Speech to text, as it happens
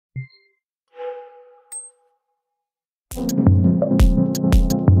Hello,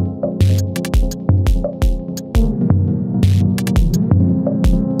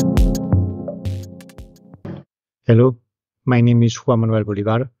 my name is Juan Manuel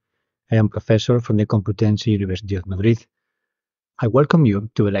Bolivar. I am professor from the Complutense University of Madrid. I welcome you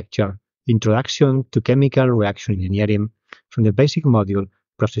to the lecture Introduction to Chemical Reaction Engineering from the basic module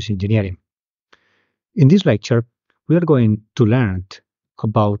Process Engineering. In this lecture, we are going to learn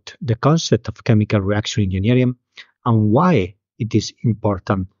about the concept of chemical reaction engineering and why it is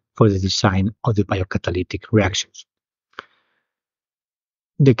important for the design of the biocatalytic reactions.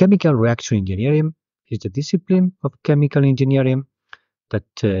 The chemical reaction engineering is the discipline of chemical engineering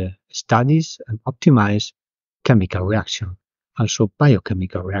that studies and optimizes chemical reaction, also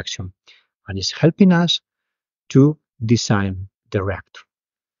biochemical reaction, and is helping us to design the reactor.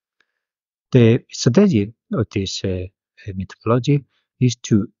 The strategy of this methodology is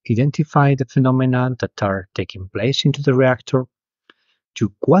to identify the phenomena that are taking place into the reactor,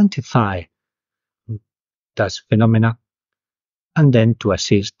 to quantify those phenomena, and then to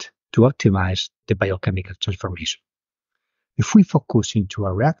assist to optimize the biochemical transformation. If we focus into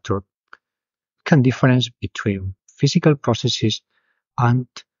a reactor, we can difference between physical processes and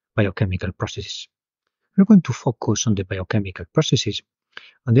biochemical processes. We're going to focus on the biochemical processes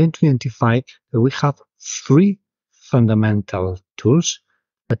and then to identify that we have three fundamental tools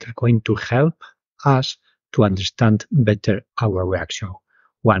that are going to help us to understand better our reaction.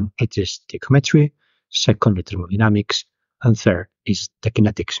 One is stoichiometry, second is thermodynamics, and third is the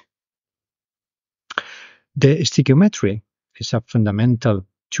kinetics. The stoichiometry is a fundamental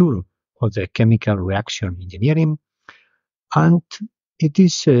tool of the chemical reaction engineering, and it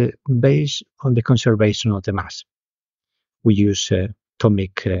is based on the conservation of the mass. We use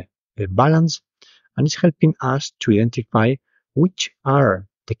atomic balance, and it's helping us to identify which are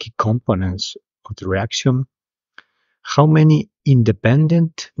the key components of the reaction, how many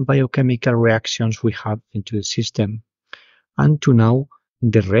independent biochemical reactions we have into the system, and to know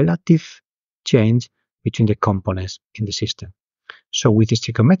the relative change between the components in the system. So with the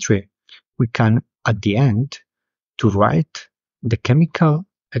stoichiometry, we can, at the end, to write the chemical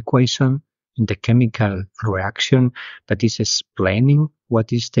equation in the chemical reaction that is explaining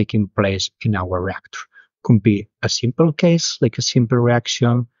what is taking place in our reactor. Could be a simple case, like a simple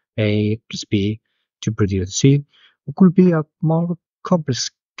reaction, A plus B to produce C. It could be a more complex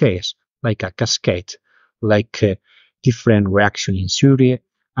case, like a cascade, like different reaction in series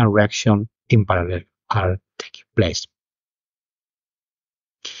and reaction in parallel are taking place.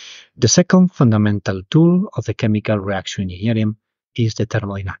 The second fundamental tool of the chemical reaction engineering is the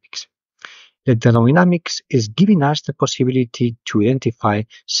thermodynamics. The thermodynamics is giving us the possibility to identify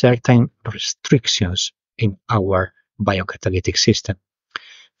certain restrictions in our biocatalytic system.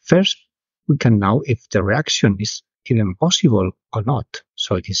 First, we can know if the reaction is even possible or not,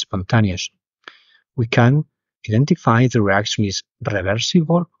 so it is spontaneous. We can identify if the reaction is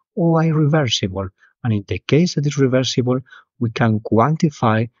reversible or irreversible, and in the case that it's reversible, we can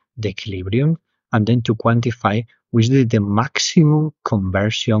quantify the equilibrium and then to quantify which is the maximum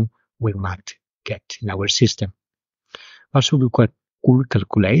conversion we might get in our system. Also, we could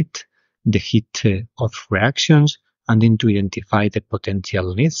calculate the heat of reactions and then to identify the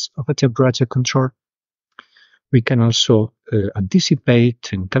potential needs of a temperature control. We can also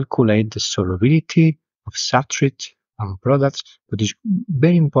anticipate and calculate the solubility of substrates and products, but it's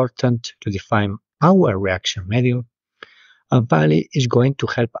very important to define our reaction medium. And finally, it's going to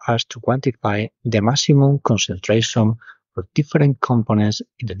help us to quantify the maximum concentration of different components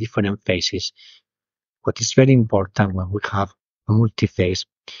in the different phases, what is very important when we have a multi-phase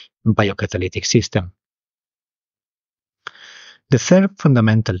biocatalytic system. The third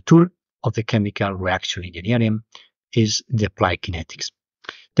fundamental tool of the chemical reaction engineering is the applied kinetics.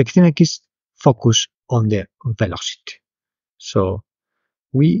 The kinetics focus on the velocity. So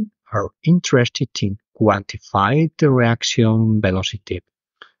we are interested in quantify the reaction velocity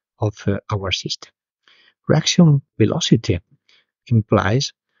of our system. Reaction velocity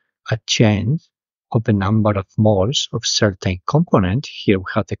implies a change of the number of moles of certain component. Here we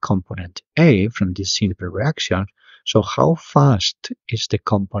have the component A from this simple reaction. So how fast is the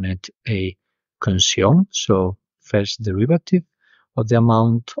component A consumed? So first derivative of the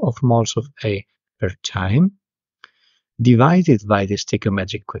amount of moles of A per time, divided by the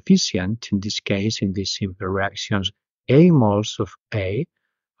stoichiometric coefficient. In this case, in these simple reactions, A moles of A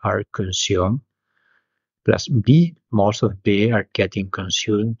are consumed, plus B moles of B are getting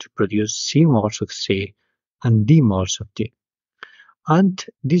consumed to produce C moles of C and D moles of D. And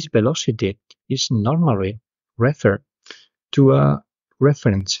this velocity is normally referred to a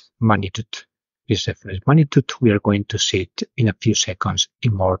reference magnitude. This reference magnitude, we are going to see it in a few seconds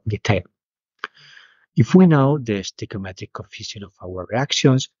in more detail. If we know the stoichiometric coefficient of our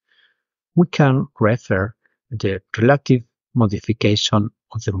reactions, we can refer the relative modification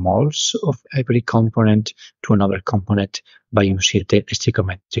of the moles of every component to another component by using the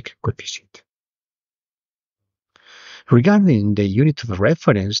stoichiometric coefficient. Regarding the unit of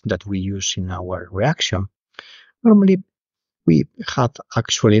reference that we use in our reaction, normally we have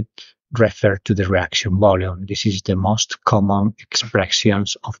actually referred to the reaction volume. This is the most common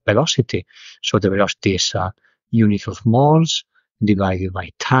expressions of velocity. So the velocity is a unit of moles divided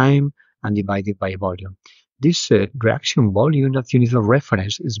by time and divided by volume. This reaction volume as unit of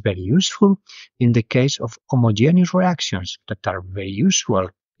reference is very useful in the case of homogeneous reactions that are very usual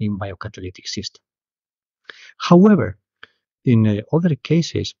in biocatalytic systems. However, in other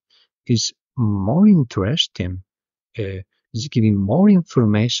cases, it's more interesting, is giving more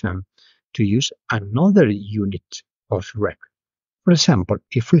information to use another unit of reference. For example,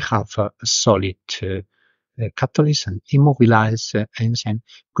 if we have a solid catalyst and immobilized enzyme,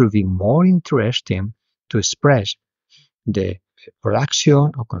 it could be more interesting to express the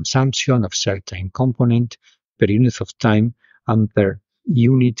production or consumption of certain component per unit of time and per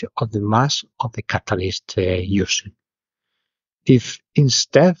unit of the mass of the catalyst used. If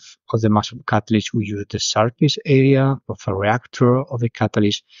instead of the mass of catalyst we use the surface area of a reactor of the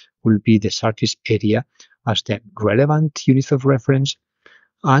catalyst, will be the surface area as the relevant unit of reference,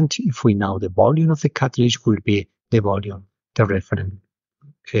 and if we know the volume of the catalyst, will be the volume, the reference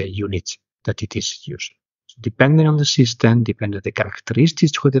unit that it is used. So depending on the system, depending on the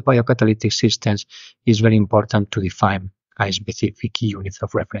characteristics of the biocatalytic systems, it's very important to define a specific unit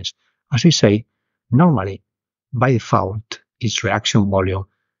of reference. As we say, normally, by default, is reaction volume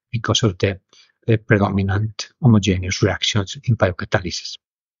because of the predominant homogeneous reactions in biocatalysis.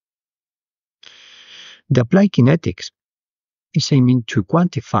 The applied kinetics is aiming to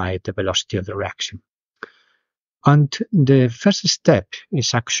quantify the velocity of the reaction. And the first step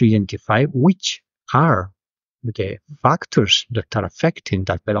is actually identify which are the factors that are affecting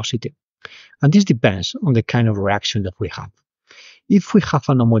that velocity. And this depends on the kind of reaction that we have. If we have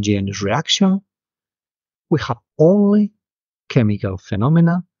an homogeneous reaction, we have only chemical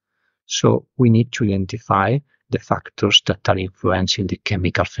phenomena, so we need to identify the factors that are influencing the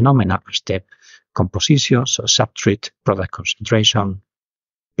chemical phenomena as the composition, so substrate, product concentration,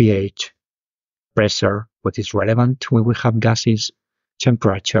 pH, pressure, what is relevant when we have gases,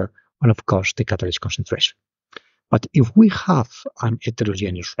 temperature, and of course the catalyst concentration. But if we have an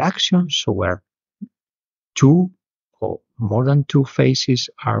heterogeneous reaction, so where two or more than two phases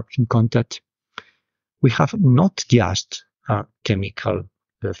are in contact, we have not just a chemical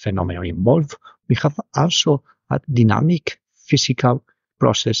phenomenon involved, we have also a dynamic physical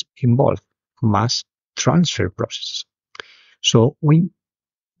process involved, mass transfer process. So we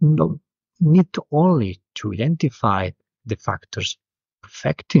don't need only to identify the factors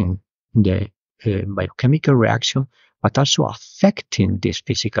affecting the biochemical reaction, but also affecting these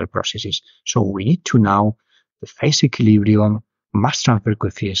physical processes. So we need to know the phase equilibrium, mass transfer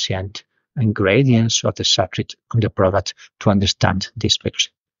coefficient, and gradients of the substrate on the product to understand this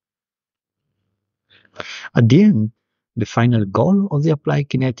picture. At the end, the final goal of the applied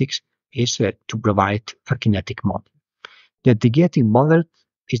kinetics is to provide a kinetic model. The kinetic model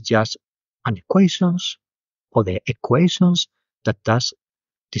is just an equations or the equations that does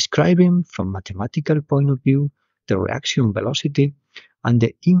describing from mathematical point of view the reaction velocity and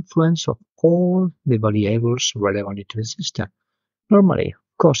the influence of all the variables relevant to the system. Normally,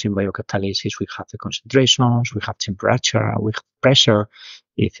 of course, in biocatalysis, we have the concentrations, we have temperature, we have pressure.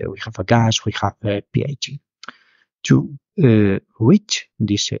 If we have a gas, we have a pH. To reach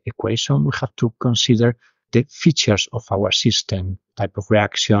this equation, we have to consider the features of our system, type of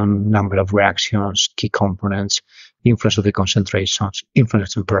reaction, number of reactions, key components, influence of the concentrations,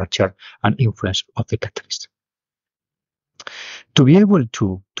 influence of temperature, and influence of the catalyst. To be able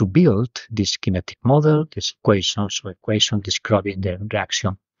to build this kinetic model, this equation describing the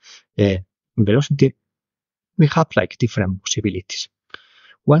reaction velocity, we have like different possibilities.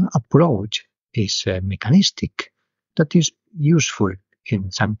 One approach is mechanistic, that is useful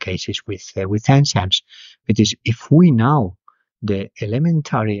in some cases with enzymes. It is if we know the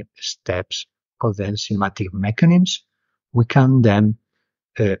elementary steps of the enzymatic mechanisms, we can then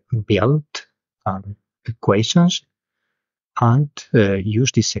build equations and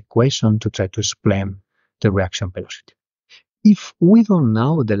use this equation to try to explain the reaction velocity. If we don't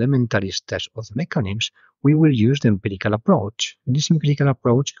know the elementary steps of the mechanisms, we will use the empirical approach. In this empirical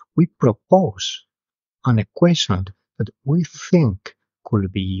approach, we propose an equation that we think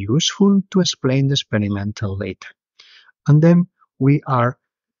could be useful to explain the experimental data. And then we are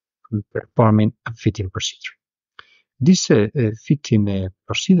performing a fitting procedure. This fitting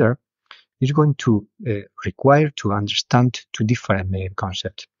procedure is going to require to understand two different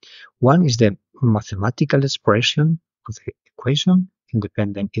concepts. One is the mathematical expression of the equation,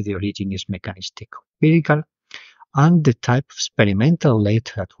 independent if the origin is mechanistic or empirical, and the type of experimental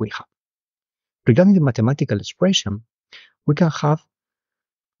data that we have. Regarding the mathematical expression, we can have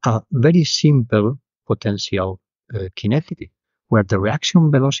a very simple potential kinetic, where the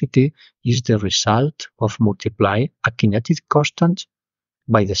reaction velocity is the result of multiply a kinetic constant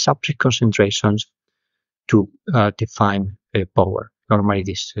by the substrate concentrations to define power. Normally,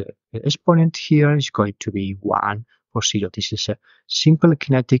 this exponent here is going to be 1 or 0. This is a simple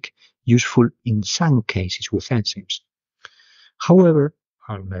kinetic useful in some cases with enzymes. However,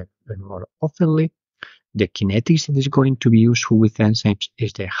 more oftenly, the kinetics that is going to be useful with enzymes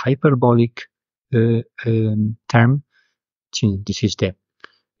is the hyperbolic term. This is the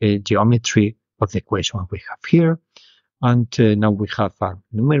geometry of the equation we have here. And now we have a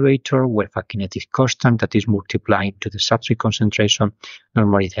numerator with a kinetic constant that is multiplying to the substrate concentration.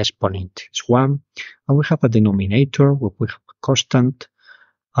 Normally the exponent is 1. And we have a denominator where we have a constant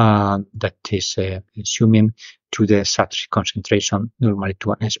that is assuming to the substrate concentration, normally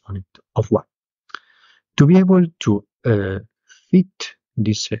to an exponent of 1. To be able to fit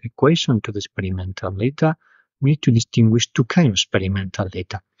this equation to the experimental data, we need to distinguish two kinds of experimental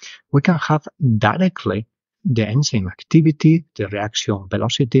data. We can have directly the enzyme activity, the reaction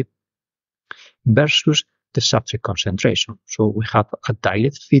velocity, versus the substrate concentration. So we have a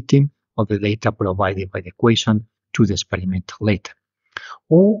direct fitting of the data provided by the equation to the experimental data.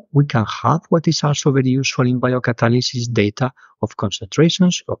 Or we can have what is also very useful in biocatalysis data of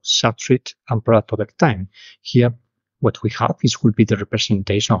concentrations of substrate and product over time. Here, what we have will be the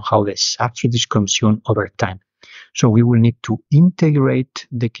representation of how the substrate is consumed over time. So we will need to integrate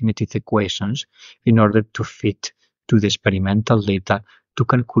the kinetic equations in order to fit to the experimental data to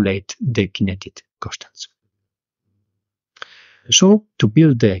calculate the kinetic constants. So to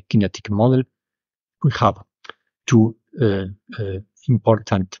build the kinetic model, we have two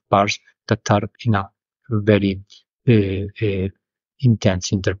important parts that are in a very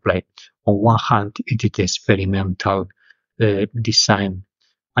intense interplay. On one hand, it is the experimental design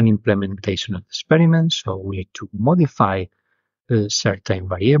and implementation of the experiment. So we need to modify certain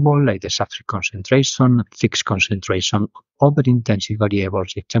variable like the substrate concentration, fixed concentration, other intensive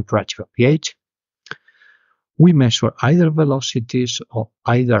variables like temperature or pH. We measure either velocities or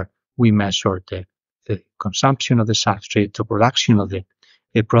either we measure the consumption of the substrate, the production of the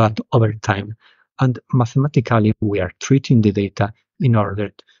product over time. And mathematically, we are treating the data in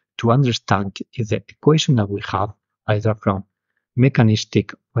order to understand if the equation that we have, either from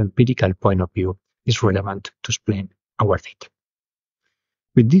mechanistic or empirical point of view, is relevant to explain our data.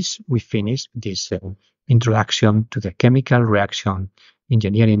 With this, we finish this introduction to the chemical reaction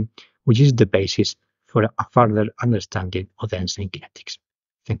engineering, which is the basis for a further understanding of the enzyme kinetics.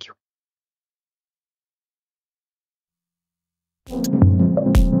 Thank you.